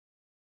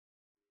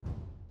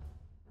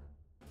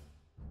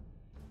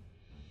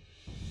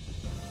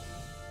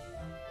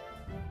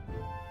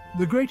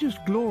The greatest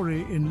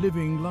glory in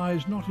living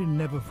lies not in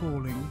never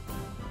falling,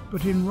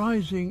 but in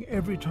rising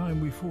every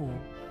time we fall.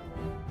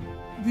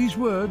 These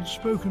words,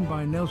 spoken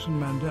by Nelson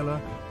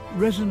Mandela,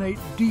 resonate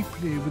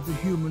deeply with the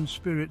human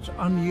spirit's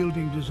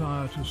unyielding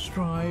desire to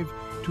strive,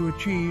 to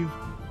achieve,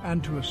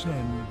 and to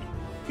ascend.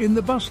 In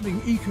the bustling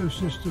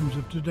ecosystems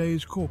of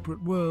today's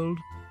corporate world,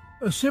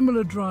 a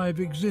similar drive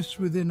exists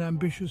within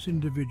ambitious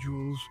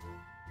individuals,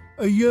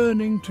 a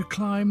yearning to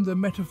climb the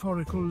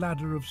metaphorical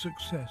ladder of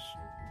success.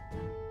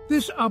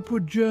 This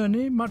upward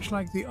journey, much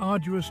like the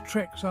arduous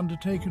treks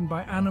undertaken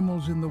by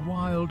animals in the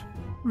wild,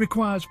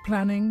 requires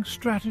planning,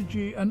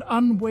 strategy, and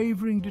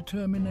unwavering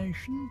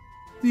determination.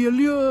 The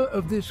allure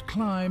of this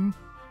climb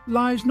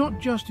lies not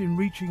just in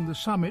reaching the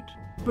summit,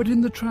 but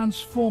in the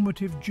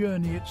transformative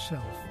journey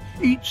itself.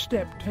 Each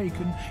step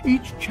taken,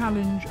 each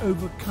challenge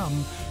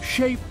overcome,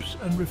 shapes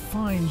and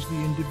refines the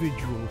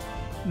individual,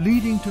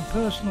 leading to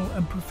personal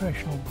and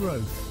professional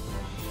growth.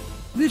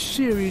 This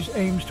series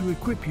aims to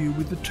equip you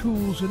with the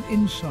tools and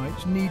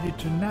insights needed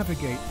to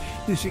navigate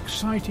this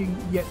exciting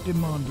yet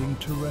demanding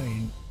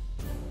terrain.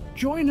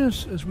 Join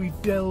us as we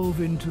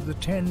delve into the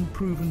 10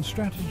 proven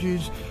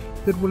strategies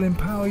that will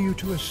empower you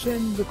to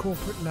ascend the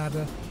corporate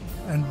ladder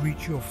and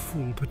reach your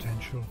full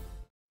potential.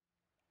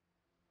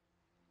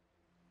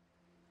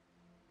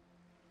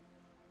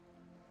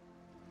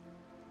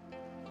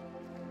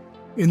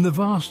 In the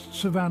vast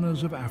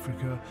savannas of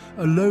Africa,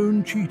 a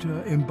lone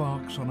cheetah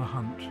embarks on a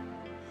hunt.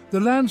 The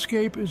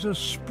landscape is a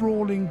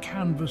sprawling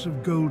canvas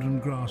of golden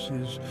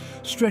grasses,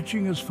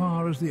 stretching as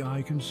far as the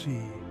eye can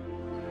see.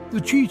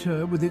 The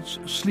cheetah, with its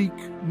sleek,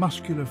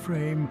 muscular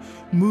frame,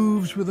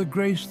 moves with a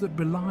grace that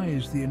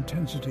belies the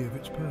intensity of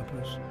its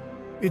purpose.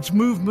 Its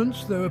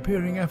movements, though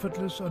appearing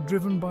effortless, are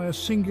driven by a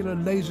singular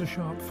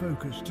laser-sharp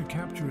focus to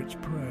capture its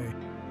prey.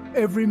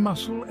 Every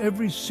muscle,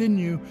 every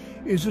sinew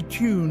is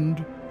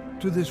attuned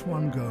to this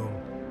one goal.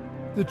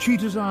 The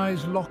cheetah's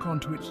eyes lock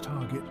onto its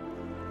target,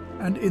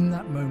 and in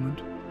that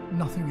moment,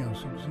 nothing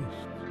else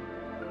exists.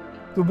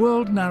 The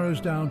world narrows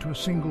down to a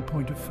single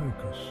point of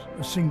focus,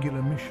 a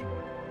singular mission.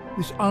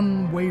 This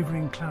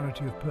unwavering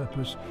clarity of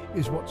purpose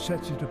is what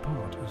sets it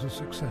apart as a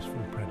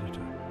successful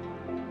predator.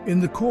 In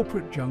the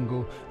corporate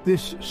jungle,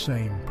 this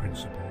same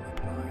principle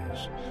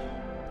applies.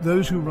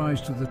 Those who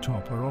rise to the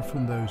top are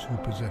often those who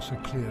possess a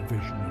clear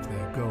vision of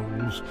their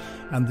goals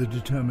and the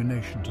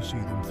determination to see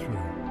them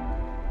through.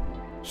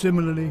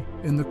 Similarly,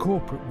 in the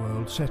corporate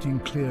world, setting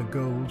clear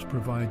goals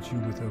provides you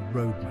with a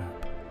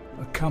roadmap,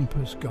 a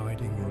compass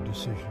guiding your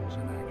decisions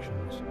and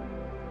actions.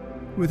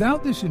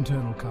 Without this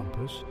internal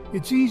compass,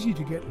 it's easy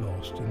to get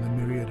lost in the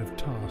myriad of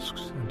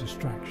tasks and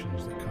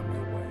distractions that come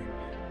your way.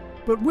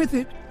 But with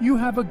it, you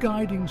have a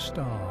guiding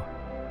star,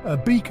 a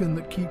beacon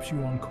that keeps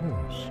you on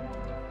course.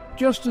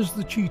 Just as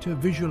the cheetah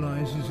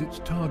visualizes its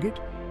target,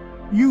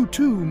 you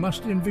too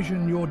must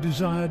envision your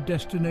desired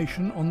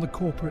destination on the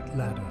corporate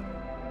ladder.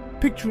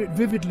 Picture it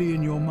vividly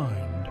in your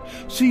mind.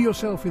 See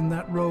yourself in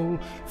that role,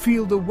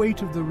 feel the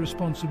weight of the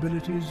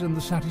responsibilities and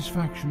the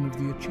satisfaction of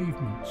the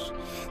achievements.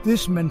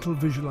 This mental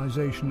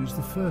visualization is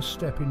the first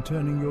step in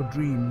turning your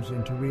dreams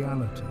into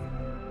reality.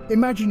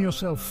 Imagine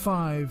yourself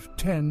 5,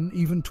 10,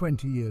 even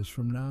 20 years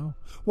from now.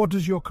 What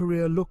does your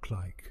career look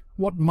like?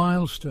 What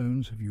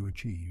milestones have you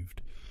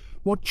achieved?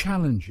 What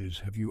challenges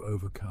have you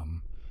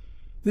overcome?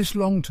 This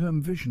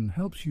long-term vision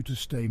helps you to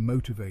stay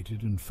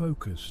motivated and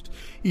focused,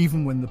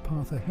 even when the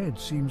path ahead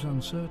seems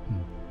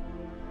uncertain.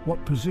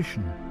 What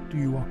position do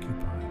you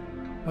occupy?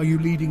 Are you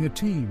leading a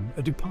team,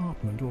 a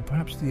department, or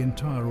perhaps the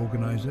entire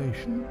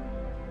organization?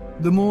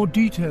 The more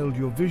detailed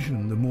your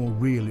vision, the more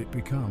real it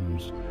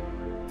becomes.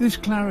 This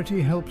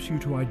clarity helps you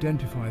to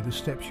identify the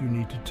steps you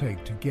need to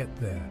take to get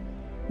there.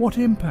 What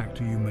impact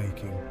are you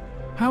making?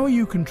 How are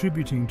you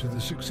contributing to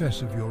the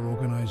success of your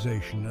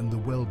organization and the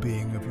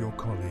well-being of your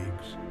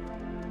colleagues?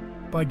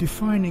 By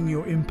defining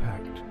your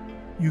impact,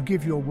 you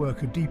give your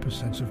work a deeper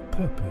sense of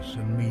purpose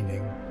and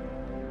meaning.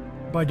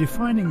 By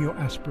defining your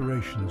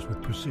aspirations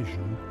with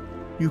precision,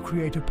 you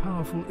create a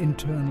powerful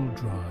internal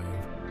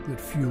drive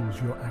that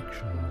fuels your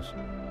actions.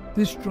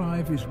 This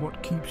drive is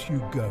what keeps you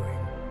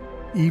going,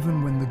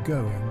 even when the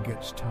going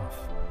gets tough.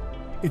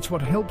 It's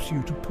what helps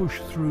you to push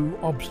through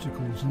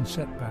obstacles and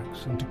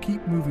setbacks and to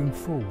keep moving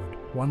forward,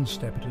 one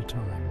step at a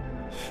time.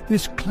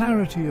 This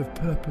clarity of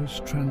purpose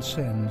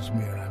transcends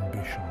mere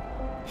ambition.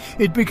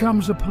 It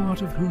becomes a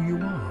part of who you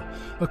are,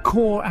 a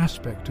core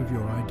aspect of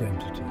your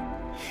identity.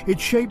 It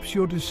shapes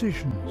your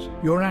decisions,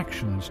 your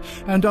actions,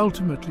 and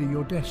ultimately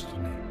your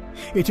destiny.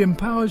 It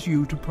empowers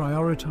you to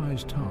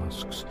prioritize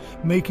tasks,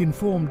 make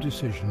informed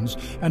decisions,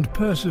 and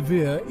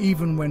persevere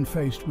even when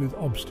faced with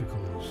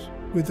obstacles.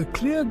 With a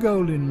clear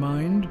goal in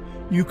mind,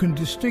 you can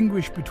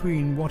distinguish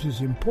between what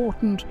is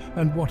important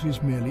and what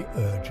is merely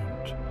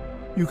urgent.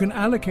 You can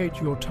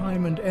allocate your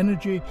time and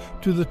energy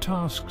to the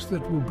tasks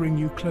that will bring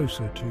you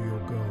closer to your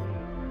goal.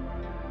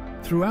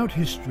 Throughout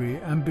history,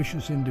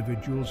 ambitious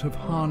individuals have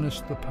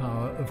harnessed the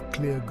power of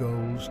clear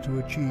goals to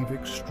achieve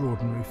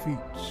extraordinary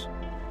feats.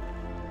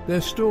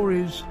 Their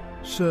stories,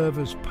 serve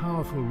as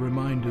powerful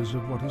reminders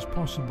of what is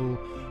possible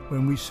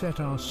when we set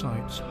our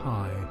sights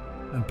high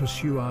and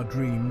pursue our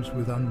dreams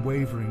with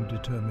unwavering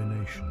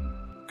determination.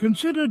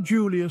 Consider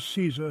Julius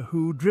Caesar,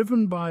 who,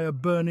 driven by a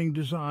burning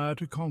desire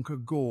to conquer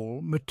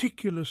Gaul,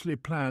 meticulously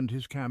planned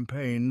his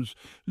campaigns,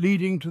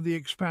 leading to the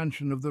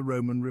expansion of the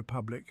Roman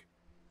Republic.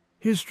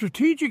 His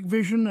strategic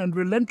vision and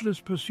relentless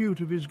pursuit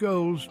of his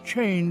goals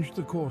changed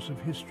the course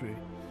of history.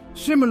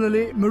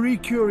 Similarly, Marie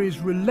Curie's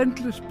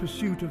relentless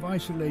pursuit of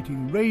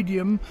isolating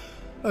radium,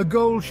 a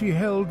goal she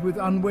held with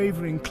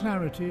unwavering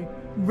clarity,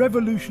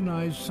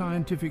 revolutionized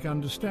scientific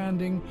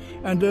understanding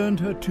and earned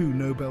her 2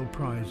 Nobel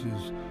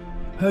Prizes.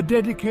 Her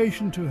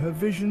dedication to her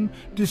vision,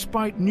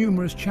 despite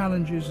numerous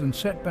challenges and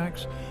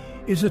setbacks,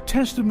 is a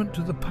testament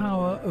to the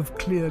power of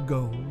clear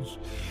goals.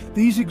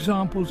 These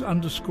examples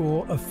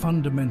underscore a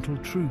fundamental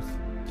truth.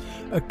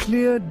 A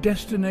clear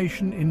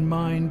destination in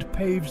mind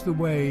paves the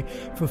way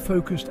for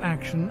focused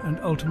action and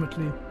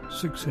ultimately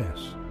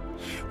success.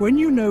 When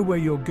you know where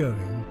you're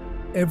going,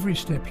 every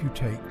step you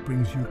take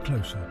brings you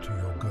closer to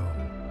your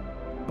goal.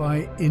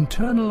 By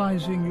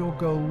internalizing your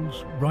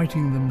goals,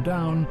 writing them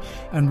down,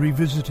 and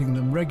revisiting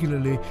them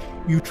regularly,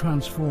 you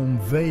transform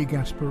vague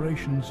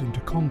aspirations into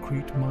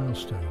concrete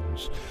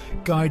milestones,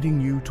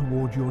 guiding you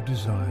toward your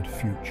desired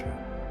future.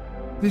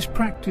 This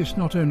practice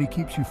not only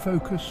keeps you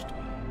focused,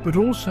 but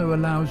also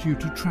allows you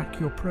to track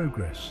your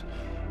progress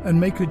and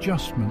make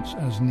adjustments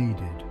as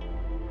needed.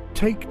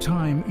 Take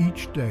time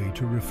each day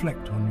to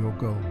reflect on your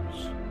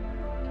goals.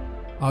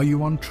 Are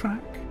you on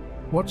track?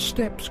 What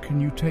steps can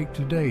you take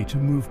today to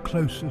move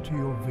closer to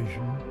your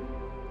vision?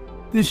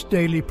 This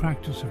daily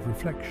practice of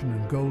reflection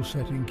and goal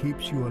setting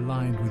keeps you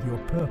aligned with your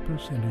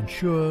purpose and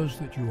ensures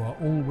that you are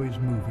always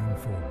moving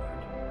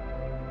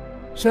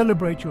forward.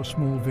 Celebrate your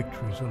small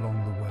victories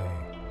along the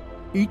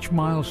way. Each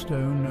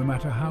milestone, no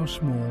matter how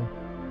small,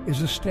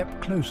 is a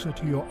step closer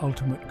to your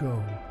ultimate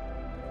goal.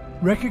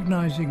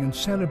 Recognizing and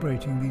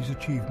celebrating these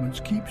achievements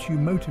keeps you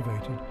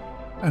motivated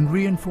and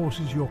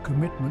reinforces your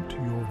commitment to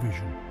your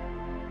vision.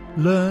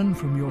 Learn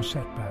from your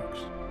setbacks.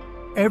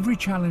 Every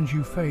challenge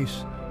you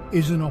face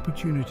is an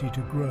opportunity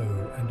to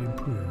grow and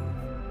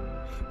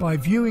improve. By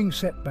viewing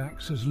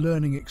setbacks as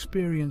learning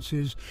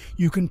experiences,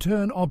 you can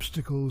turn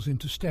obstacles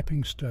into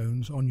stepping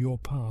stones on your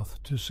path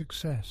to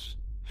success.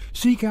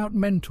 Seek out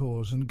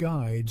mentors and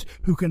guides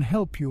who can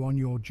help you on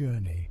your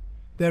journey.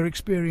 Their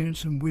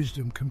experience and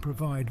wisdom can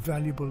provide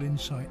valuable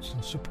insights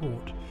and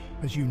support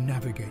as you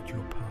navigate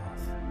your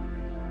path.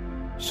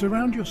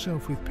 Surround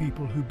yourself with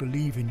people who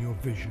believe in your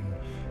vision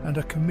and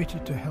are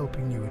committed to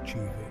helping you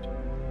achieve it.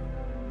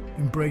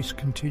 Embrace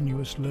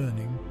continuous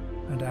learning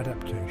and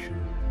adaptation.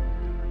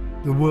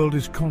 The world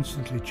is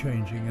constantly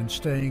changing, and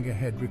staying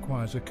ahead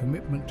requires a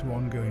commitment to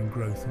ongoing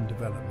growth and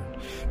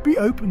development. Be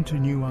open to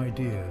new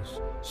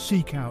ideas,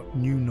 seek out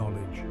new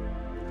knowledge,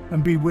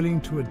 and be willing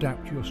to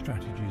adapt your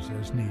strategies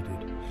as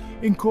needed.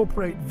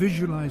 Incorporate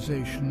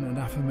visualization and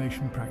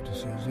affirmation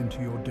practices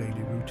into your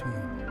daily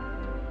routine.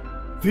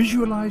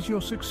 Visualize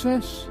your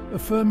success,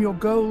 affirm your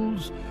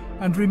goals,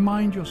 and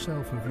remind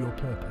yourself of your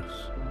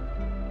purpose.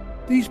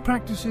 These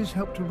practices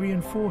help to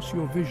reinforce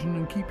your vision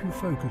and keep you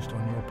focused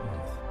on your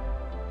path.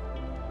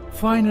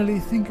 Finally,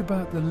 think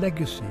about the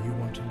legacy you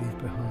want to leave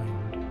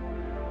behind.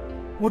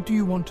 What do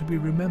you want to be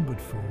remembered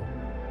for?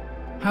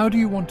 How do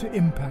you want to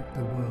impact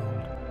the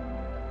world?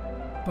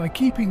 By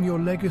keeping your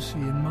legacy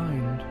in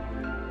mind,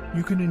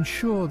 you can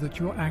ensure that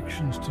your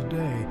actions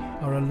today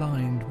are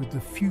aligned with the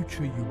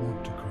future you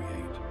want to create.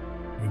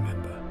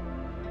 Remember,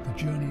 the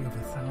journey of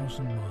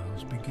 1,000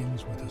 miles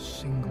begins with a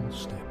single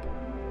step.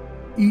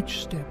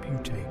 Each step you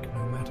take,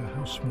 no matter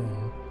how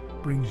small,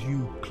 brings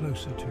you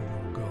closer to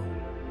your goal.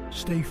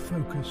 Stay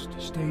focused,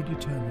 stay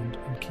determined,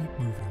 and keep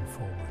moving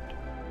forward.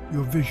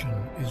 Your vision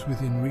is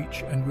within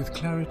reach, and with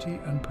clarity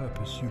and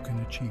purpose you can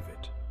achieve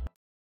it.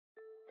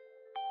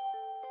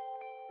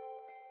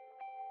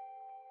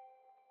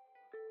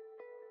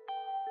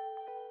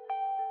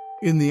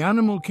 In the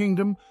animal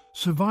kingdom,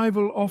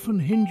 survival often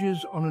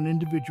hinges on an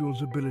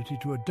individual's ability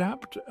to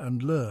adapt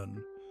and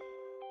learn.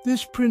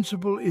 This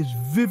principle is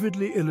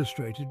vividly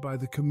illustrated by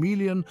the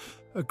chameleon,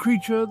 a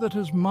creature that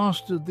has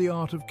mastered the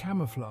art of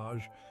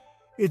camouflage.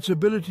 Its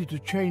ability to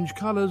change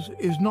colors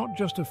is not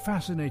just a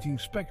fascinating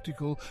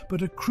spectacle,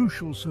 but a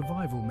crucial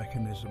survival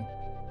mechanism.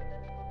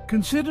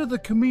 Consider the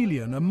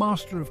chameleon, a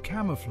master of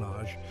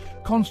camouflage,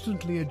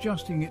 constantly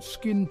adjusting its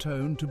skin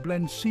tone to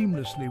blend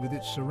seamlessly with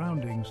its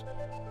surroundings.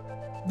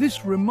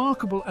 This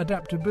remarkable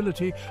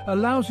adaptability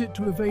allows it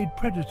to evade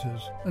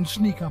predators and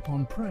sneak up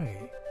on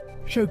prey,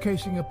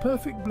 showcasing a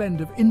perfect blend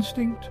of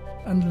instinct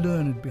and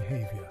learned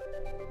behavior.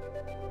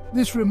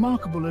 This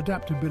remarkable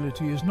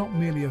adaptability is not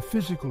merely a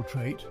physical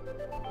trait,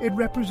 it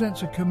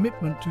represents a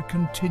commitment to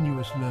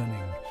continuous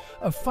learning,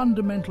 a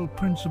fundamental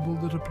principle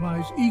that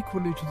applies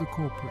equally to the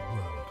corporate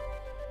world.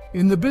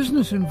 In the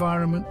business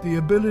environment, the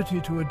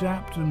ability to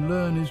adapt and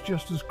learn is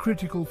just as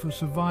critical for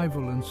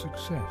survival and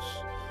success.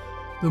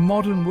 The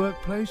modern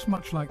workplace,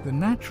 much like the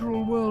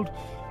natural world,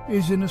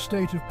 is in a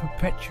state of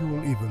perpetual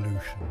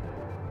evolution.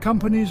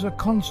 Companies are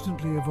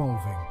constantly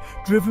evolving,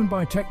 driven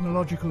by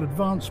technological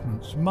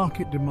advancements,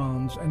 market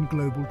demands, and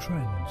global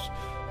trends.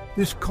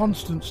 This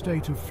constant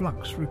state of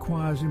flux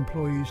requires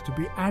employees to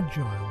be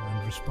agile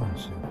and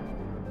responsive.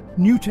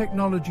 New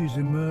technologies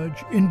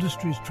emerge,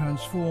 industries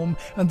transform,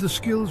 and the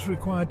skills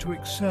required to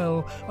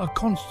excel are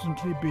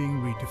constantly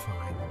being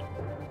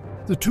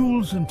redefined. The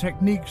tools and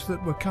techniques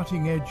that were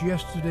cutting edge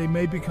yesterday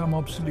may become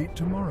obsolete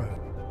tomorrow,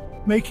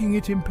 making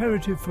it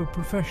imperative for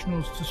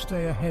professionals to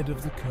stay ahead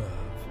of the curve.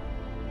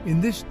 In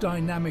this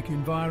dynamic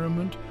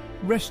environment,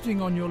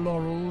 resting on your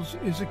laurels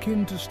is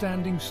akin to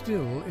standing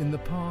still in the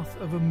path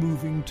of a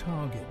moving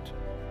target.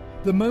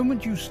 The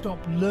moment you stop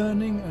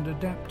learning and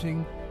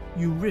adapting,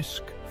 you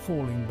risk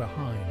falling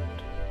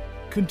behind.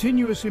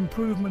 Continuous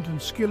improvement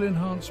and skill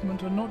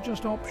enhancement are not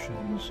just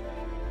options,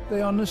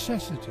 they are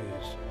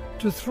necessities.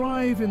 To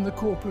thrive in the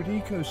corporate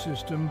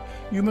ecosystem,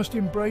 you must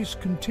embrace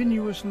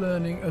continuous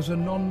learning as a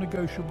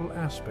non-negotiable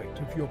aspect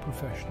of your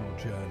professional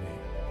journey.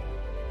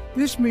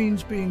 This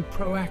means being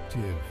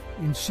proactive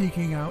in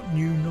seeking out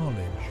new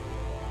knowledge,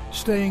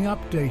 staying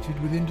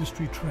updated with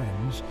industry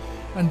trends,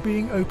 and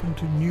being open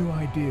to new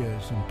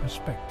ideas and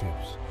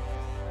perspectives.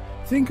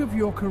 Think of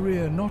your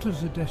career not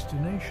as a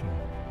destination,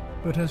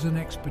 but as an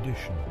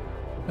expedition,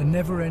 a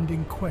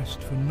never-ending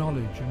quest for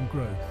knowledge and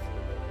growth.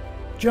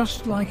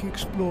 Just like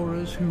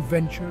explorers who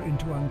venture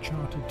into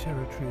uncharted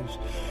territories,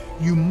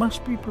 you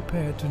must be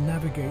prepared to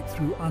navigate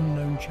through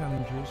unknown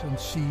challenges and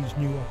seize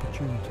new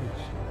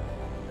opportunities.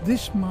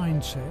 This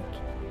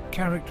mindset,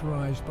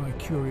 characterized by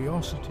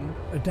curiosity,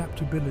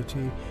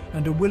 adaptability,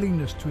 and a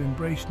willingness to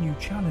embrace new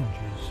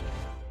challenges,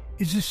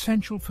 is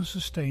essential for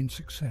sustained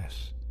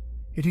success.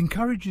 It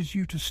encourages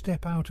you to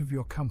step out of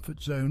your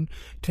comfort zone,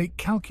 take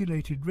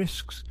calculated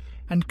risks,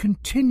 and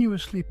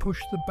continuously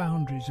push the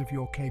boundaries of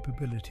your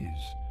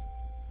capabilities.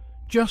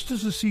 Just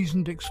as a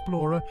seasoned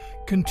explorer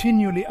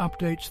continually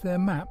updates their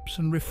maps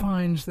and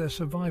refines their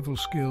survival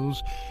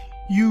skills,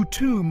 you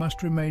too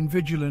must remain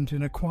vigilant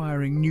in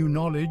acquiring new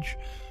knowledge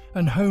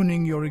and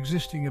honing your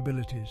existing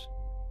abilities.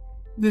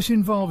 This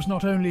involves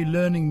not only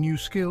learning new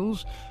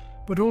skills,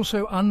 but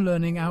also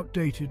unlearning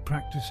outdated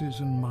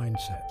practices and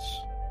mindsets.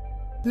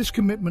 This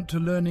commitment to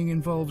learning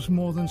involves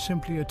more than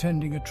simply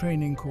attending a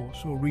training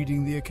course or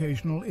reading the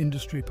occasional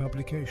industry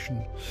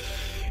publication.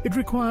 It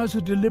requires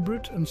a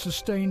deliberate and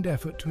sustained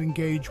effort to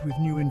engage with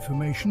new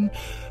information,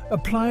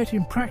 apply it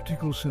in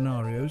practical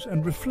scenarios,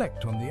 and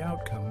reflect on the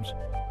outcomes.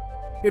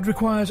 It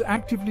requires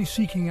actively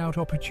seeking out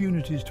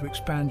opportunities to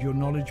expand your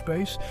knowledge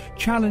base,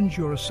 challenge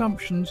your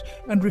assumptions,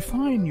 and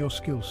refine your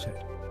skill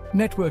set.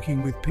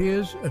 Networking with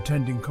peers,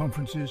 attending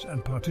conferences,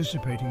 and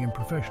participating in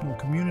professional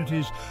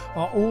communities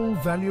are all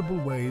valuable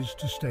ways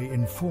to stay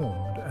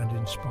informed and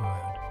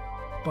inspired.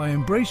 By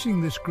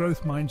embracing this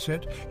growth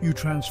mindset, you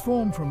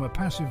transform from a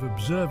passive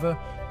observer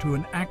to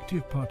an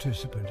active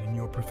participant in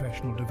your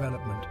professional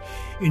development,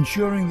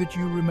 ensuring that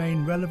you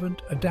remain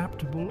relevant,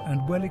 adaptable,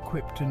 and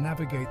well-equipped to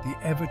navigate the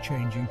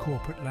ever-changing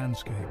corporate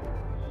landscape.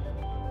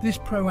 This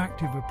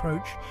proactive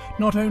approach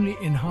not only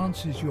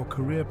enhances your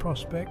career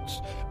prospects,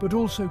 but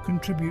also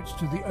contributes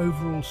to the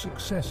overall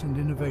success and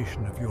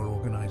innovation of your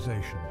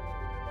organization.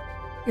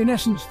 In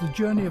essence, the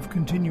journey of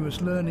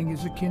continuous learning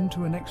is akin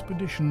to an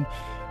expedition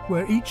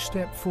where each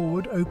step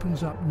forward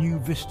opens up new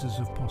vistas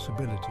of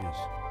possibilities.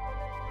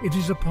 It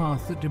is a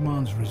path that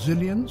demands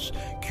resilience,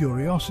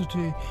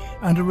 curiosity,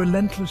 and a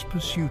relentless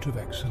pursuit of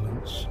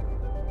excellence.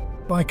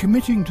 By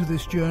committing to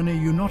this journey,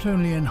 you not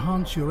only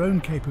enhance your own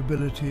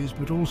capabilities,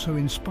 but also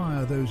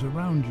inspire those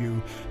around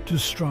you to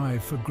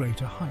strive for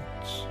greater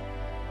heights.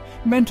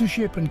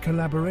 Mentorship and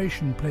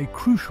collaboration play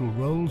crucial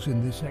roles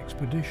in this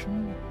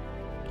expedition.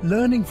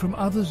 Learning from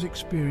others'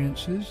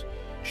 experiences,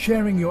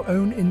 sharing your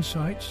own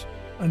insights,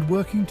 and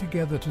working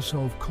together to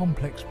solve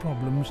complex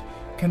problems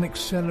can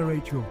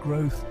accelerate your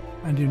growth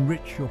and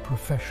enrich your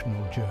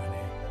professional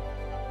journey.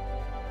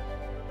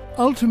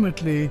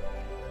 Ultimately,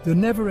 the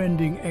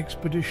never-ending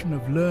expedition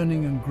of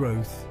learning and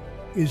growth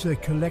is a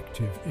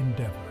collective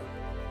endeavor.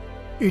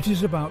 It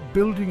is about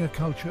building a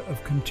culture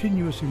of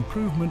continuous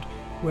improvement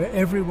where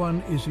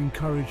everyone is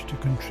encouraged to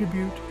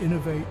contribute,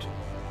 innovate,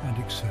 and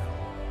excel.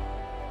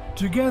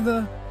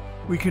 Together,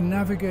 we can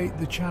navigate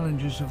the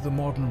challenges of the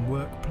modern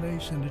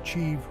workplace and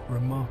achieve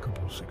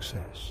remarkable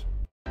success.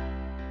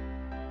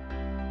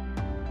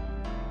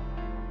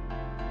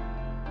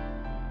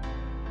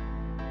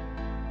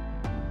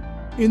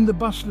 In the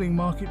bustling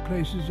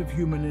marketplaces of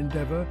human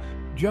endeavor,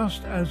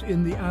 just as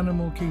in the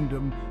animal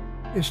kingdom,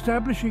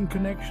 establishing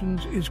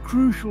connections is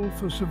crucial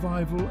for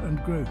survival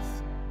and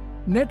growth.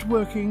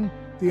 Networking,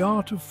 the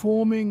art of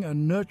forming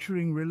and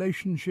nurturing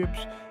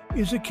relationships,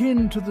 is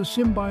akin to the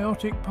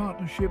symbiotic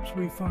partnerships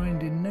we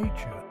find in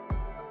nature.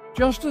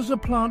 Just as a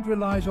plant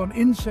relies on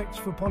insects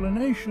for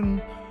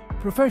pollination,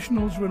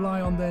 professionals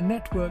rely on their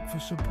network for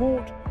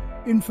support,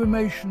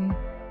 information,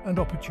 and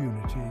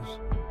opportunities.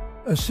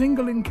 A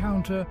single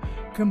encounter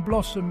can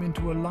blossom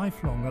into a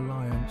lifelong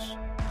alliance,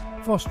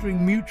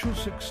 fostering mutual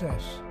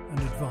success and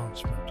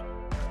advancement.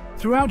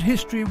 Throughout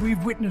history,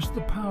 we've witnessed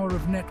the power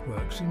of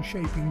networks in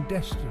shaping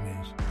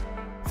destinies.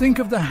 Think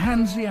of the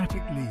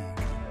Hanseatic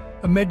League,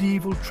 a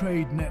medieval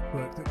trade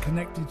network that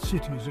connected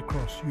cities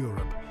across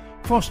Europe,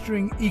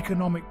 fostering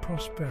economic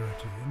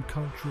prosperity and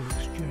cultural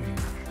exchange.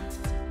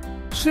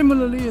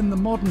 Similarly, in the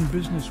modern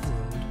business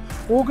world,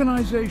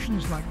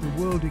 organizations like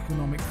the World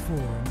Economic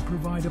Forum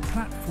provide a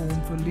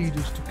platform for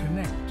leaders to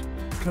connect,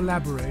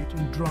 collaborate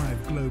and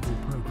drive global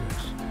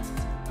progress.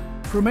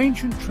 From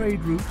ancient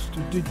trade routes to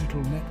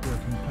digital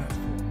networking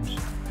platforms,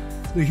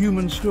 the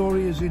human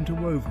story is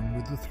interwoven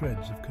with the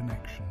threads of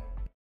connection.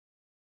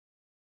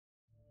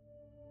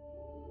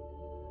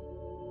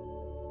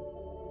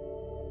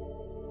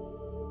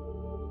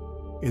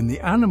 In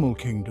the animal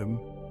kingdom,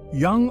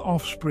 young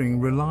offspring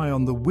rely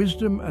on the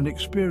wisdom and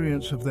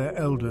experience of their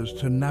elders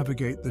to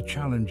navigate the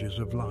challenges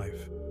of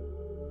life.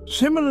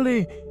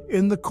 Similarly,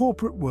 in the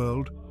corporate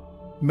world,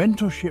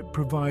 mentorship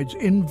provides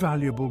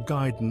invaluable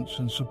guidance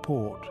and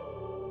support,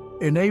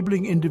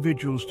 enabling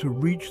individuals to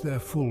reach their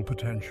full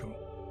potential.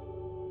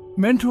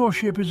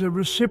 Mentorship is a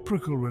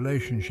reciprocal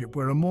relationship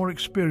where a more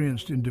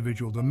experienced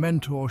individual, the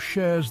mentor,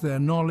 shares their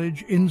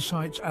knowledge,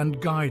 insights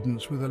and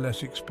guidance with a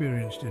less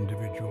experienced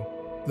individual,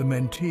 the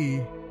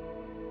mentee.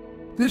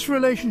 This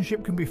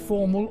relationship can be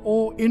formal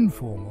or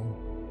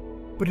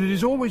informal, but it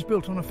is always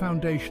built on a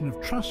foundation of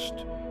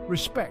trust,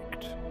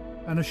 respect,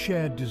 and a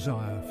shared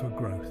desire for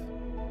growth.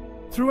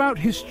 Throughout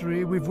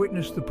history, we've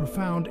witnessed the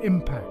profound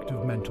impact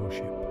of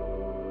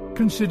mentorship.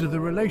 Consider the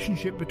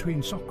relationship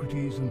between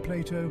Socrates and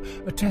Plato,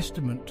 a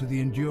testament to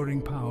the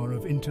enduring power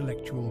of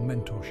intellectual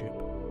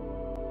mentorship.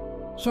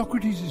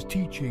 Socrates'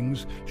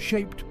 teachings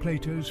shaped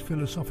Plato's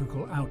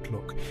philosophical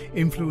outlook,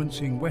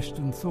 influencing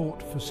Western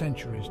thought for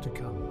centuries to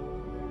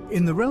come.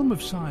 In the realm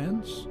of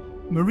science,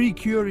 Marie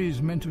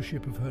Curie's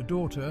mentorship of her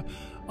daughter,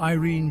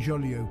 Irene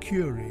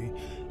Joliot-Curie,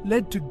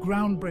 led to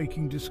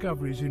groundbreaking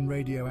discoveries in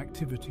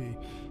radioactivity,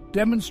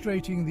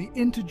 demonstrating the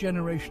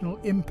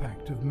intergenerational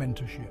impact of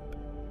mentorship.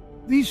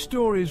 These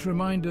stories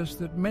remind us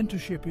that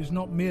mentorship is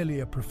not merely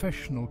a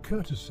professional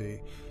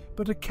courtesy,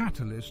 but a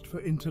catalyst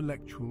for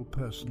intellectual,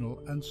 personal,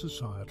 and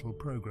societal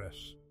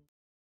progress.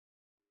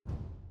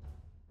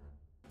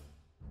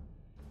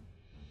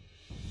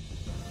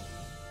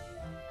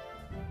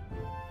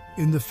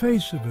 In the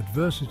face of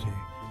adversity,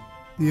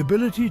 the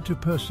ability to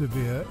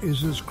persevere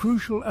is as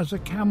crucial as a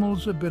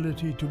camel's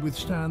ability to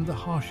withstand the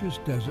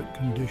harshest desert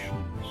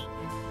conditions.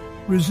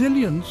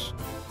 Resilience,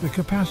 the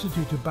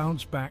capacity to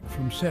bounce back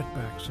from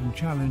setbacks and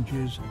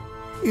challenges,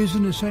 is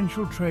an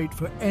essential trait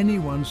for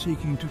anyone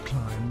seeking to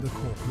climb the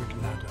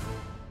corporate ladder.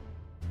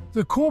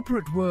 The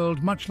corporate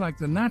world, much like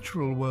the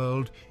natural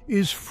world,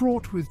 is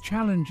fraught with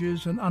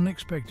challenges and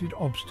unexpected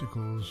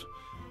obstacles.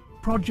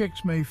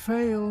 Projects may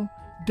fail,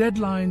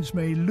 deadlines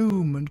may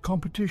loom, and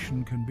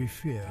competition can be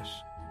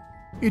fierce.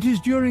 It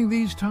is during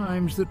these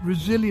times that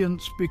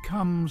resilience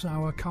becomes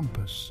our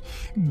compass,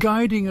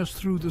 guiding us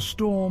through the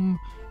storm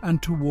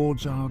and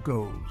towards our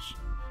goals.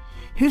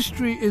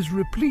 History is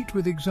replete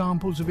with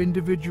examples of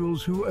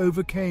individuals who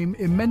overcame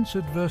immense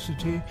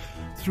adversity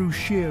through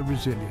sheer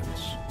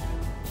resilience.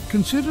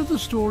 Consider the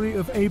story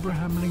of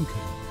Abraham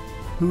Lincoln,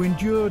 who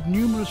endured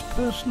numerous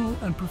personal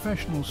and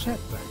professional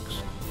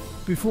setbacks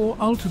before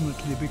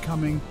ultimately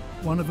becoming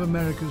one of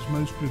America's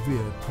most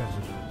revered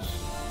presidents.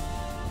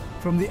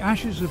 From the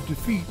ashes of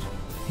defeat,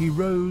 he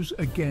rose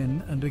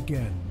again and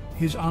again,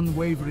 his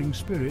unwavering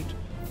spirit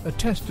a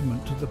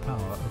testament to the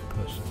power of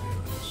perseverance.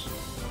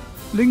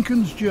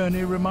 Lincoln's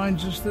journey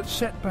reminds us that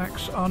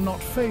setbacks are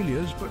not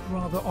failures, but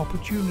rather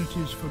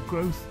opportunities for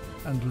growth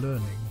and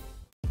learning.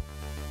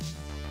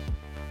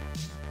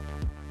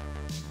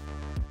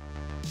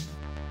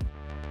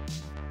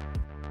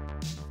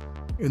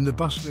 In the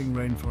bustling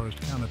rainforest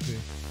canopy,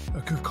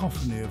 a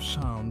cacophony of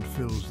sound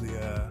fills the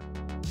air.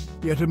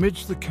 Yet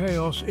amidst the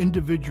chaos,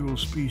 individual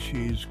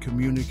species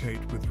communicate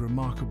with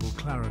remarkable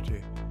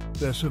clarity,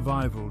 their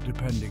survival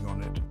depending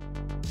on it.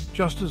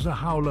 Just as a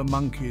howler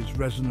monkey's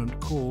resonant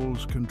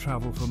calls can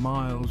travel for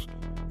miles,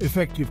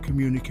 effective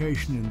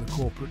communication in the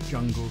corporate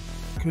jungle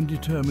can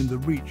determine the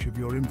reach of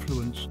your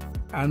influence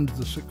and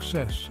the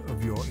success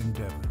of your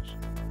endeavors.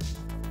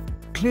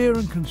 Clear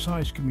and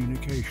concise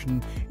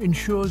communication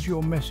ensures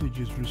your message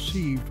is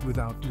received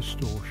without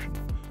distortion,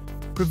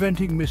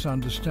 preventing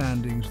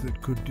misunderstandings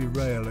that could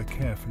derail a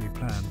carefully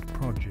planned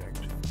project.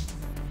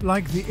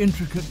 Like the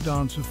intricate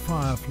dance of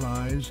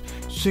fireflies,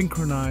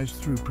 synchronized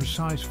through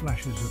precise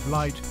flashes of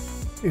light,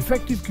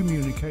 effective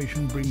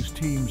communication brings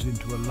teams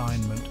into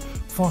alignment,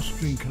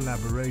 fostering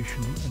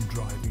collaboration and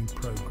driving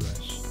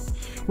progress.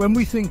 When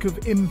we think of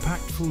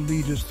impactful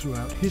leaders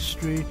throughout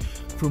history,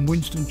 from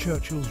Winston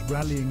Churchill's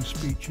rallying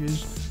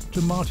speeches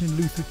to Martin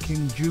Luther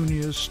King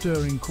Jr.'s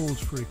stirring calls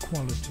for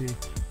equality,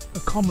 a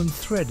common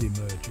thread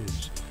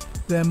emerges: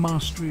 their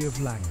mastery of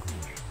language.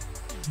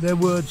 Their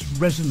words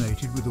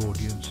resonated with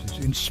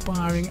audiences,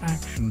 inspiring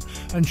action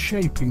and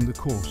shaping the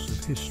course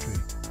of history.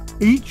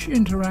 Each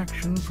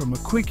interaction, from a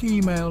quick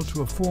email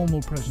to a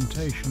formal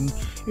presentation,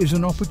 is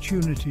an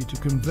opportunity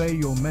to convey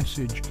your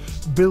message,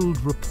 build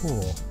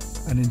rapport,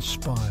 and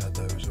inspire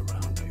those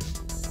around you.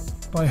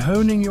 By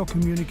honing your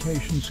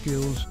communication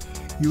skills,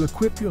 you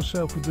equip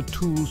yourself with the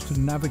tools to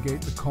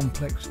navigate the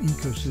complex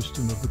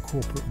ecosystem of the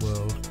corporate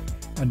world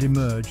and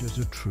emerge as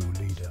a true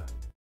leader.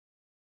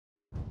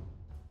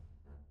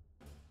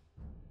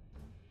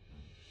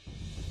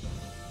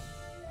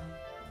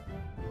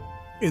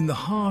 In the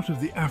heart of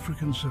the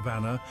African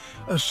savanna,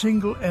 a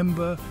single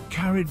ember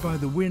carried by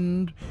the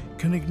wind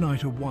can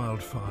ignite a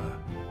wildfire,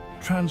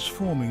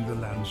 transforming the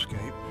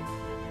landscape.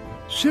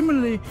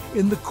 Similarly,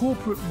 in the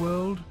corporate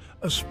world,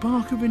 a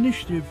spark of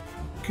initiative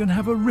can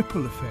have a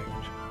ripple effect,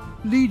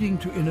 leading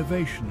to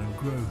innovation and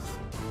growth.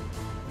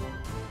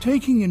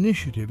 Taking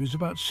initiative is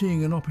about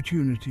seeing an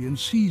opportunity and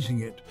seizing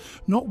it,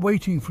 not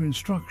waiting for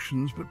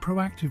instructions but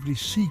proactively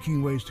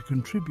seeking ways to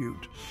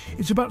contribute.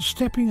 It's about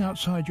stepping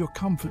outside your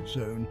comfort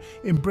zone,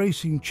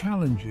 embracing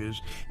challenges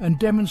and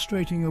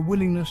demonstrating a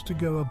willingness to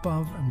go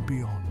above and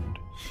beyond.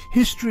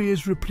 History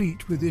is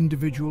replete with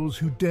individuals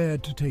who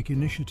dared to take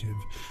initiative,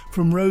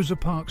 from Rosa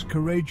Parks'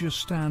 courageous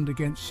stand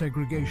against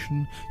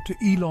segregation to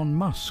Elon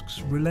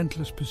Musk's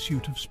relentless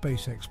pursuit of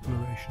space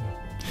exploration.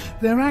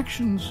 Their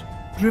actions,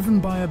 driven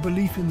by a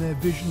belief in their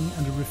vision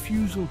and a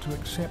refusal to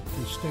accept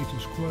the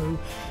status quo,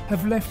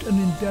 have left an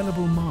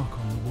indelible mark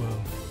on the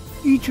world.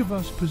 Each of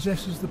us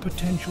possesses the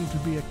potential to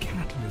be a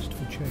catalyst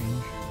for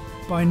change.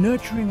 By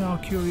nurturing our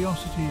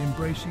curiosity,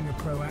 embracing a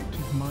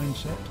proactive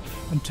mindset,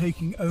 and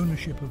taking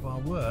ownership of our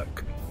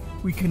work,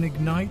 we can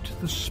ignite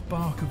the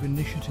spark of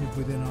initiative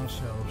within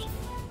ourselves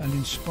and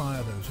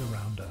inspire those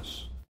around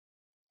us.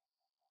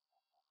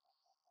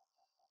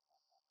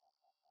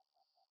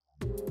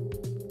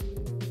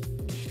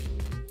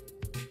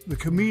 The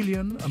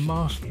chameleon, a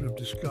master of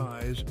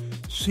disguise,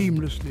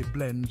 seamlessly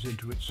blends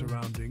into its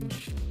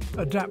surroundings,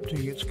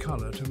 adapting its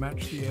colour to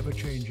match the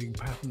ever-changing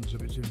patterns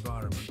of its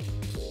environment.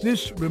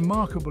 This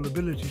remarkable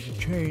ability to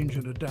change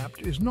and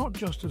adapt is not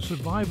just a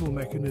survival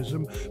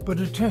mechanism, but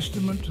a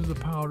testament to the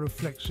power of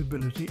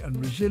flexibility and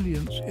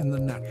resilience in the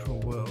natural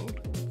world.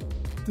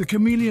 The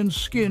chameleon's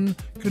skin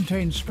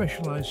contains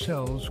specialized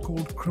cells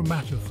called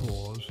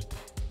chromatophores,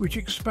 which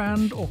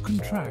expand or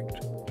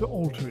contract to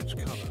alter its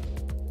color.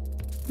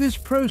 This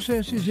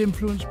process is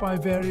influenced by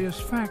various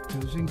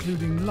factors,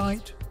 including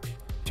light,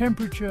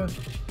 temperature,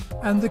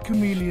 and the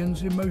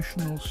chameleon's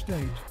emotional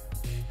state.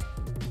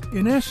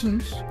 In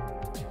essence,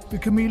 the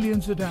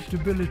chameleon's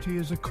adaptability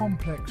is a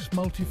complex,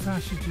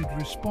 multifaceted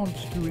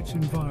response to its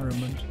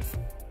environment,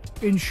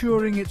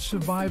 ensuring its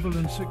survival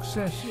and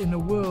success in a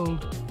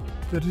world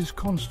that is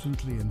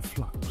constantly in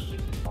flux.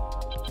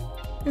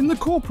 In the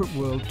corporate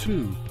world,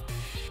 too,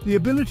 the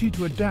ability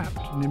to adapt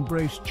and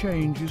embrace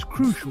change is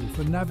crucial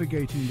for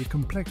navigating the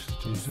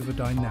complexities of a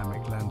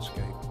dynamic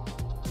landscape.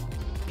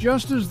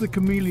 Just as the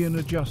chameleon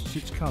adjusts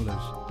its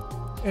colors,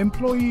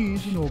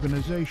 employees and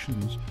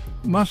organizations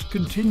must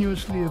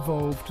continuously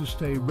evolve to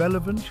stay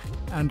relevant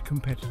and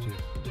competitive.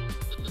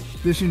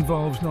 This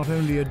involves not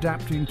only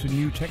adapting to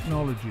new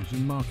technologies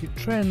and market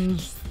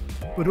trends,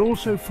 but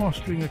also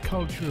fostering a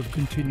culture of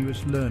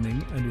continuous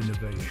learning and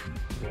innovation.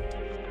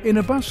 In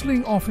a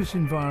bustling office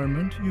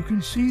environment, you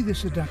can see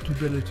this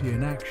adaptability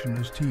in action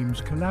as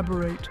teams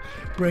collaborate,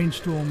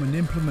 brainstorm and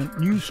implement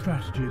new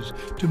strategies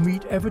to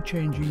meet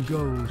ever-changing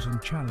goals and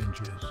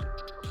challenges.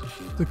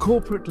 The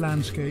corporate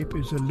landscape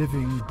is a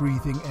living,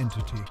 breathing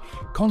entity,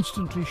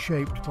 constantly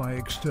shaped by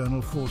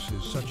external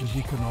forces such as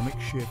economic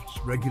shifts,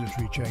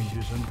 regulatory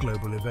changes and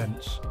global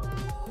events.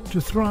 To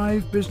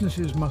thrive,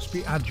 businesses must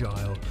be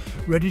agile,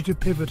 ready to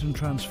pivot and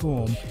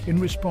transform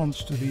in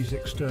response to these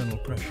external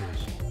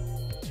pressures.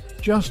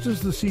 Just as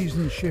the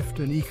seasons shift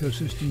and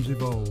ecosystems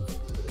evolve,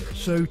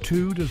 so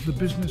too does the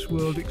business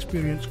world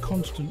experience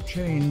constant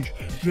change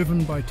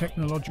driven by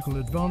technological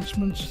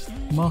advancements,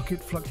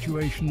 market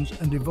fluctuations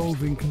and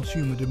evolving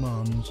consumer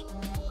demands.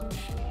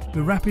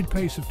 The rapid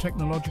pace of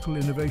technological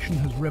innovation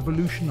has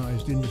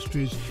revolutionized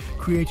industries,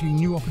 creating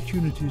new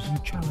opportunities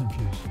and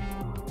challenges.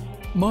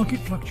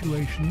 Market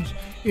fluctuations,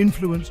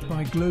 influenced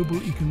by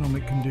global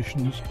economic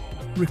conditions,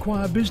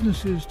 require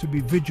businesses to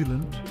be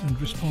vigilant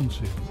and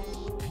responsive.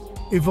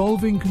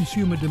 Evolving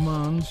consumer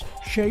demands,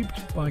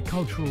 shaped by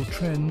cultural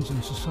trends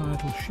and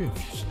societal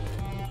shifts,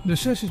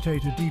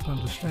 necessitate a deep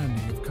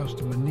understanding of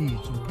customer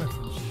needs and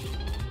preferences.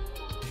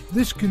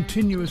 This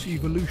continuous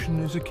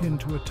evolution is akin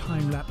to a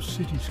time-lapse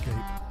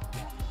cityscape,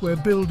 where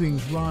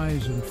buildings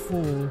rise and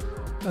fall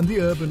and the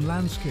urban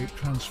landscape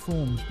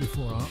transforms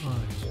before our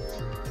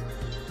eyes.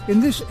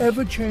 In this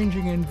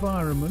ever-changing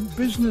environment,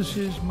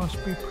 businesses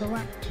must be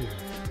proactive,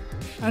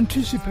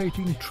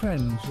 anticipating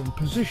trends and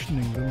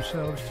positioning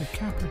themselves to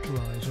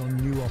capitalize on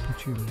new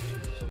opportunities.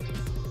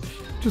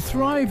 To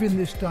thrive in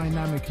this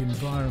dynamic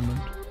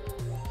environment,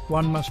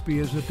 one must be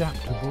as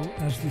adaptable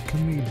as the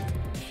chameleon,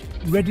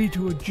 ready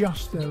to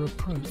adjust their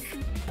approach,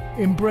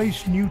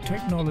 embrace new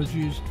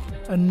technologies,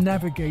 and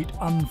navigate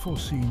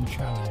unforeseen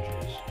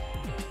challenges.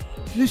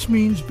 This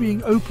means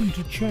being open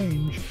to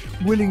change,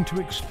 willing to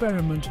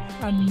experiment,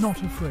 and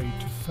not afraid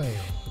to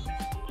fail.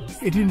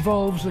 It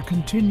involves a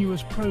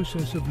continuous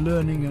process of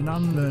learning and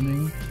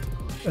unlearning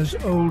as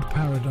old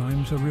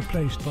paradigms are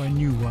replaced by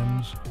new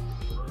ones.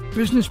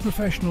 Business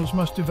professionals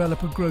must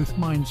develop a growth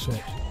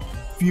mindset,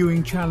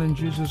 viewing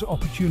challenges as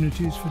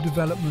opportunities for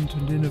development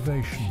and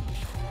innovation.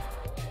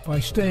 By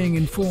staying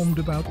informed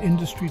about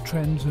industry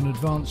trends and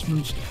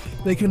advancements,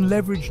 they can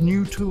leverage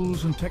new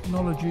tools and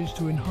technologies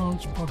to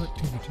enhance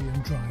productivity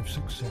and drive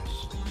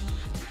success.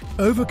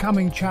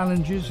 Overcoming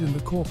challenges in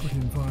the corporate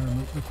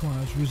environment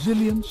requires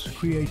resilience,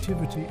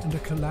 creativity, and a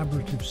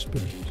collaborative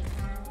spirit.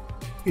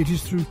 It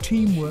is through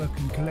teamwork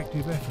and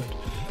collective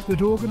effort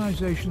that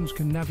organizations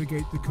can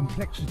navigate the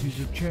complexities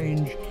of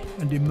change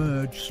and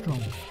emerge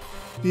stronger.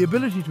 The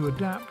ability to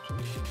adapt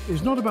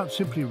is not about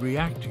simply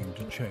reacting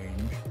to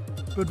change,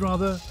 but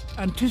rather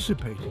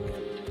anticipating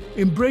it,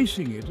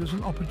 embracing it as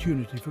an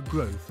opportunity for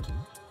growth,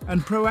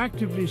 and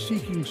proactively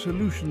seeking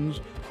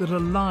solutions that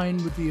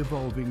align with the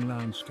evolving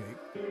landscape.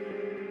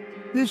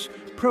 This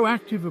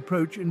proactive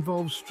approach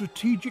involves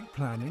strategic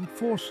planning,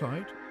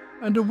 foresight,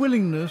 and a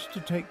willingness to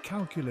take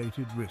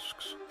calculated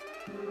risks.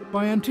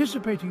 By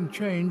anticipating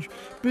change,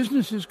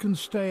 businesses can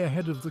stay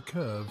ahead of the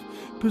curve,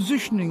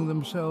 positioning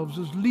themselves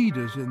as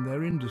leaders in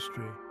their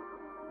industry.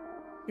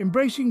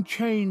 Embracing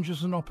change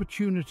as an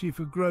opportunity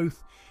for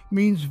growth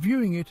means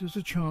viewing it as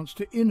a chance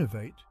to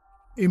innovate,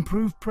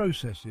 improve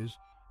processes,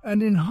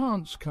 and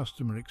enhance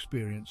customer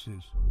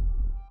experiences.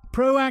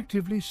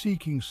 Proactively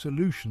seeking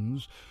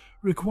solutions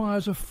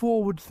requires a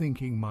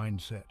forward-thinking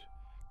mindset,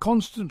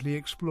 constantly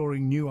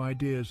exploring new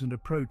ideas and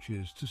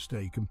approaches to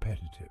stay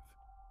competitive.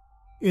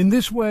 In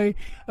this way,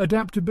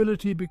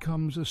 adaptability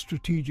becomes a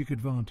strategic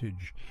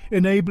advantage,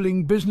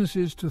 enabling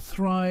businesses to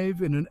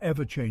thrive in an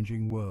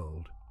ever-changing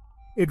world.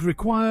 It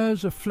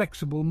requires a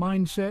flexible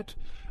mindset,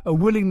 a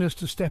willingness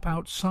to step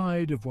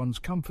outside of one's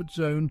comfort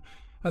zone,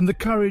 and the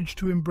courage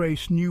to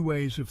embrace new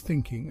ways of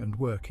thinking and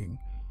working.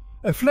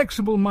 A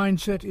flexible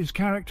mindset is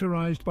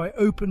characterized by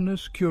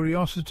openness,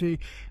 curiosity,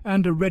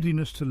 and a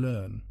readiness to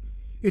learn.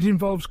 It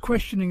involves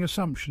questioning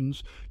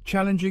assumptions,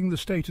 challenging the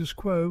status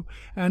quo,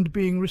 and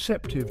being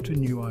receptive to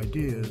new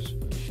ideas.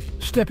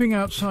 Stepping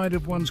outside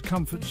of one's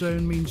comfort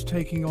zone means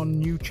taking on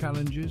new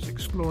challenges,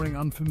 exploring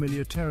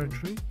unfamiliar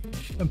territory,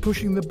 and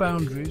pushing the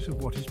boundaries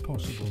of what is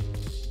possible.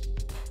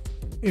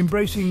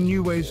 Embracing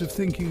new ways of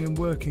thinking and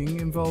working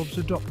involves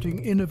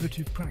adopting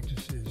innovative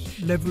practices,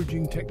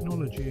 leveraging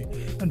technology,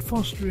 and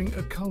fostering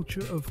a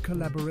culture of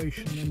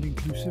collaboration and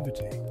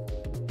inclusivity.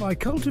 By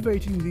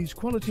cultivating these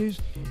qualities,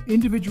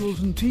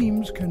 individuals and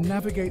teams can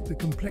navigate the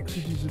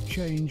complexities of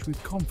change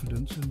with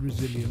confidence and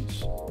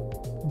resilience.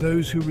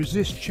 Those who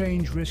resist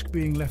change risk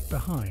being left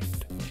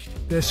behind,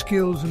 their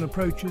skills and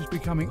approaches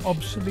becoming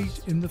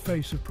obsolete in the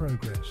face of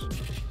progress.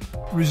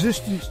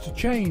 Resistance to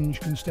change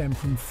can stem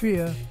from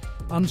fear,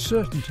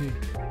 uncertainty,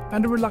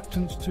 and a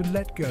reluctance to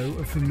let go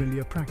of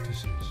familiar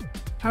practices.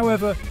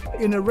 However,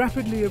 in a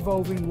rapidly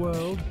evolving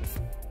world,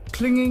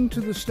 clinging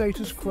to the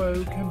status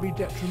quo can be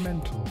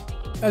detrimental.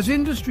 As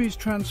industries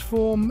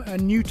transform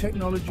and new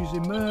technologies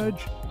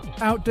emerge,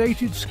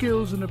 outdated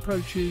skills and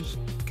approaches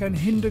can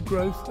hinder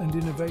growth and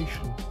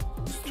innovation.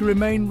 To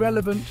remain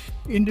relevant,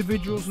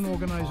 individuals and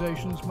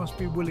organizations must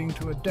be willing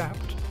to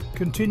adapt,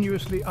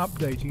 continuously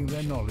updating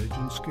their knowledge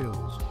and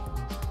skills.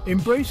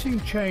 Embracing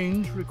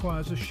change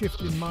requires a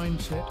shift in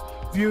mindset,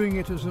 viewing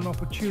it as an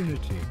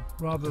opportunity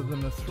rather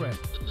than a threat.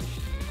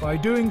 By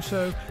doing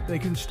so, they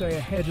can stay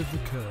ahead of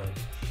the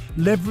curve,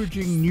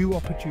 leveraging new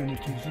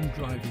opportunities and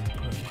driving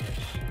progress.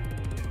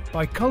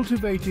 By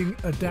cultivating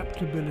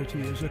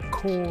adaptability as a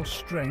core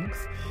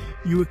strength,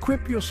 you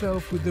equip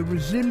yourself with the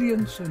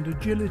resilience and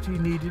agility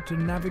needed to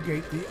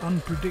navigate the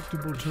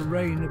unpredictable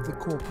terrain of the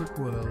corporate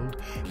world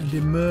and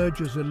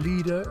emerge as a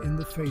leader in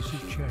the face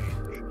of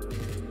change.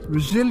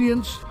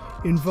 Resilience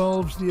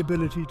involves the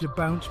ability to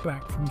bounce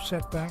back from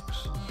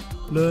setbacks,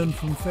 learn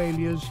from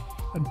failures,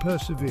 and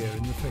persevere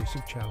in the face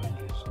of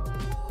challenges.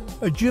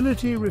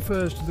 Agility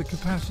refers to the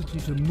capacity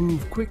to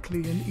move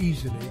quickly and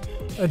easily,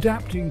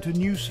 adapting to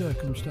new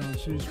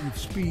circumstances with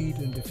speed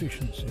and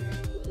efficiency.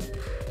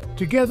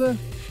 Together,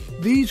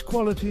 these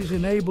qualities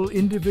enable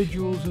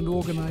individuals and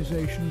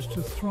organizations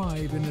to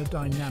thrive in a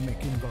dynamic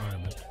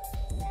environment.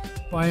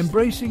 By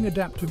embracing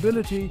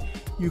adaptability,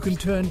 you can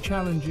turn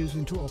challenges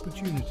into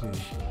opportunities,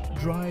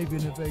 drive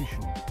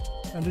innovation,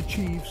 and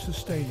achieve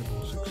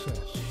sustainable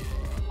success.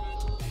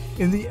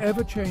 In the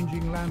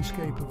ever-changing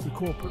landscape of the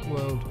corporate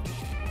world,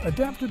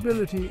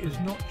 adaptability is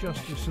not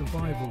just a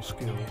survival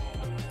skill,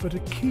 but a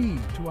key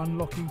to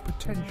unlocking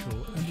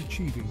potential and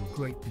achieving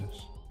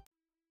greatness.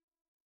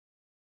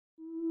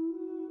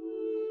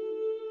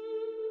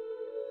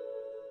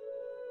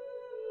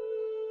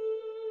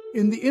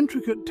 In the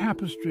intricate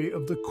tapestry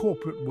of the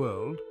corporate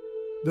world,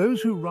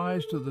 those who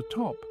rise to the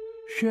top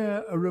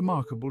share a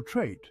remarkable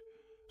trait: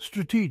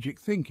 strategic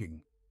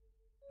thinking.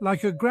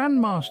 Like a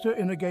grandmaster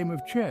in a game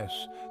of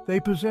chess,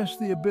 they possess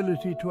the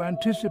ability to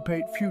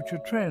anticipate future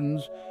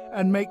trends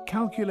and make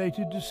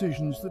calculated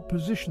decisions that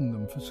position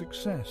them for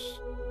success.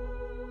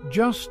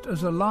 Just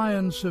as a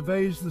lion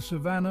surveys the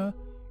savannah,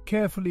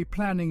 carefully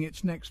planning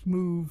its next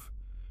move,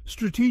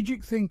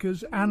 strategic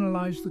thinkers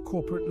analyze the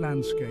corporate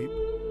landscape,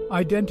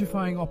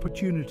 identifying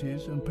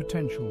opportunities and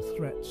potential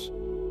threats.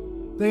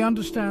 They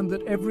understand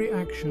that every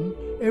action,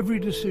 every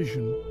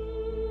decision,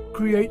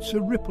 creates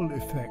a ripple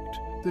effect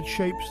that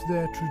shapes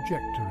their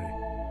trajectory.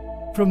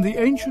 From the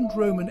ancient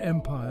Roman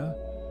Empire,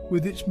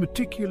 with its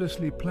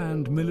meticulously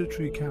planned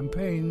military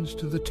campaigns,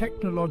 to the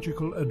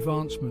technological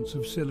advancements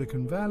of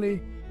Silicon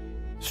Valley,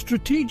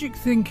 strategic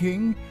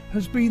thinking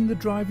has been the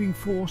driving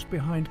force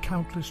behind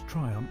countless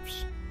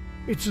triumphs.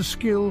 It's a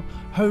skill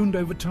honed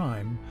over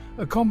time,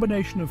 a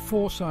combination of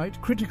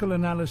foresight, critical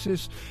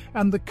analysis,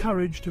 and the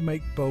courage to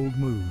make bold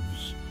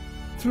moves.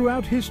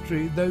 Throughout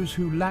history, those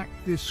who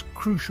lacked this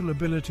crucial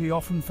ability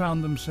often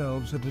found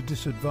themselves at a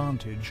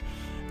disadvantage,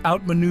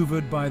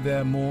 outmaneuvered by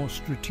their more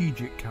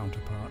strategic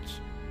counterparts.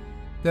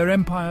 Their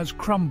empires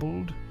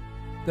crumbled,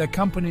 their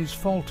companies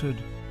faltered,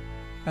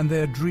 and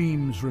their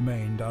dreams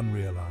remained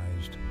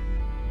unrealized.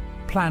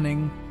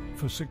 Planning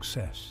for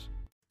success.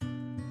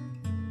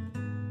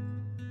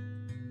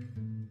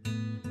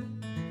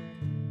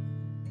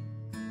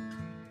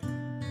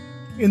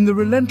 In the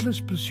relentless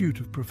pursuit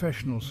of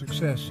professional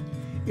success,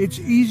 it's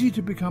easy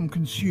to become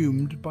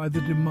consumed by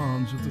the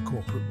demands of the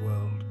corporate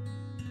world.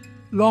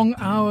 Long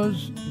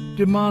hours,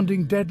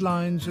 demanding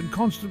deadlines, and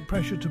constant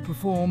pressure to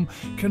perform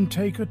can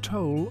take a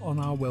toll on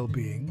our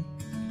well-being,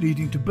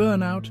 leading to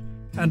burnout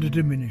and a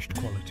diminished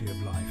quality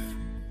of life.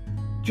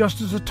 Just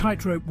as a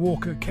tightrope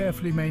walker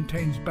carefully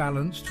maintains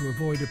balance to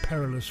avoid a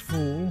perilous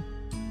fall,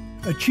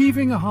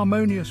 achieving a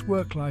harmonious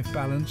work-life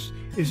balance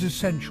is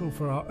essential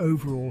for our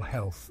overall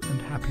health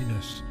and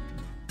happiness.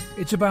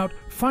 It's about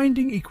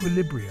finding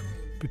equilibrium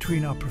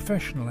between our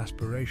professional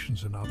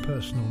aspirations and our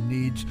personal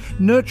needs,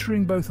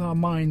 nurturing both our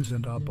minds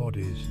and our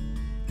bodies.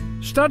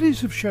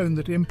 Studies have shown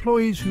that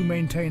employees who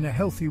maintain a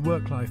healthy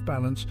work-life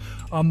balance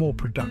are more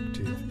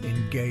productive,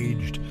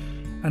 engaged,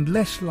 and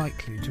less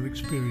likely to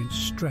experience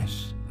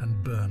stress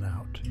and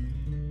burnout.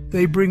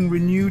 They bring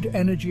renewed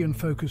energy and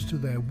focus to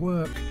their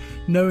work,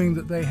 knowing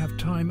that they have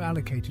time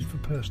allocated for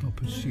personal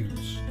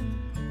pursuits.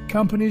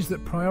 Companies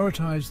that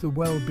prioritize the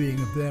well-being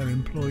of their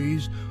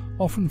employees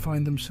often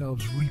find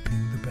themselves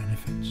reaping the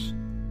benefits.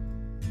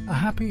 A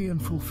happy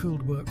and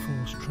fulfilled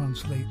workforce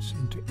translates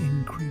into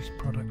increased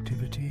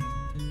productivity,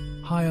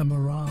 higher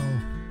morale,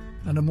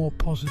 and a more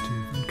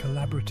positive and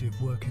collaborative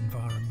work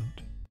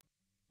environment.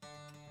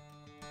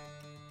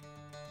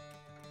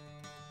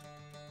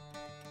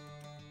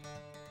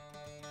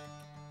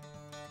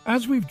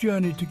 As we've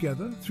journeyed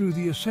together through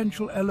the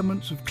essential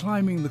elements of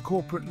climbing the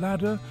corporate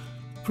ladder,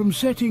 from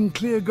setting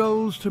clear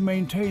goals to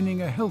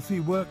maintaining a healthy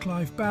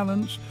work-life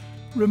balance,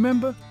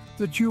 remember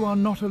that you are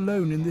not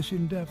alone in this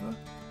endeavor.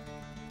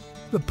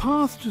 The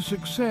path to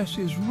success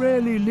is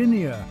rarely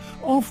linear,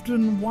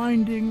 often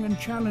winding and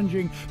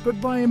challenging, but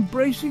by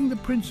embracing the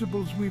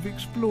principles we've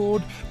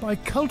explored, by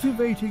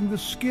cultivating the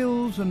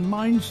skills and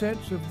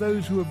mindsets of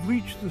those who have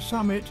reached the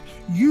summit,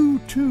 you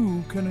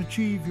too can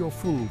achieve your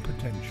full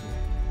potential.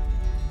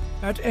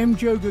 At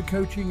Jhoga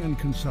Coaching and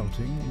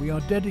Consulting, we are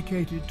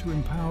dedicated to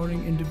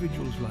empowering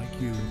individuals like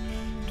you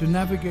to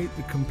navigate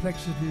the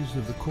complexities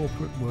of the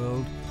corporate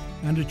world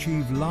and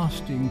achieve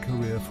lasting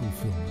career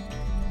fulfillment.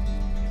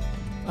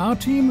 Our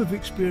team of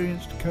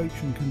experienced coach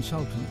and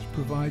consultants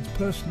provides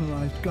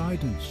personalized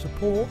guidance,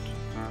 support,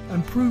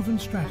 and proven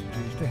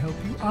strategies to help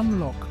you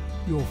unlock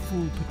your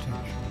full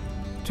potential.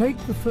 Take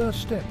the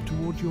first step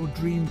towards your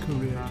dream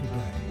career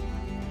today.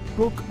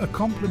 Book a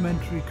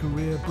complimentary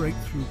career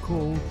breakthrough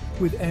call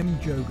with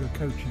Jhoga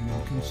Coaching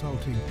and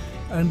Consulting,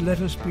 and let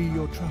us be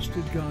your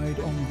trusted guide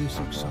on this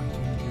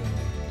exciting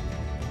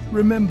journey.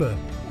 Remember,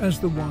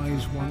 as the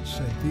wise once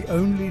said, the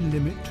only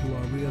limit to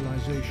our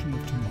realization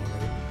of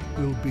tomorrow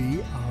will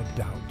be our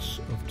doubts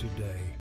of today.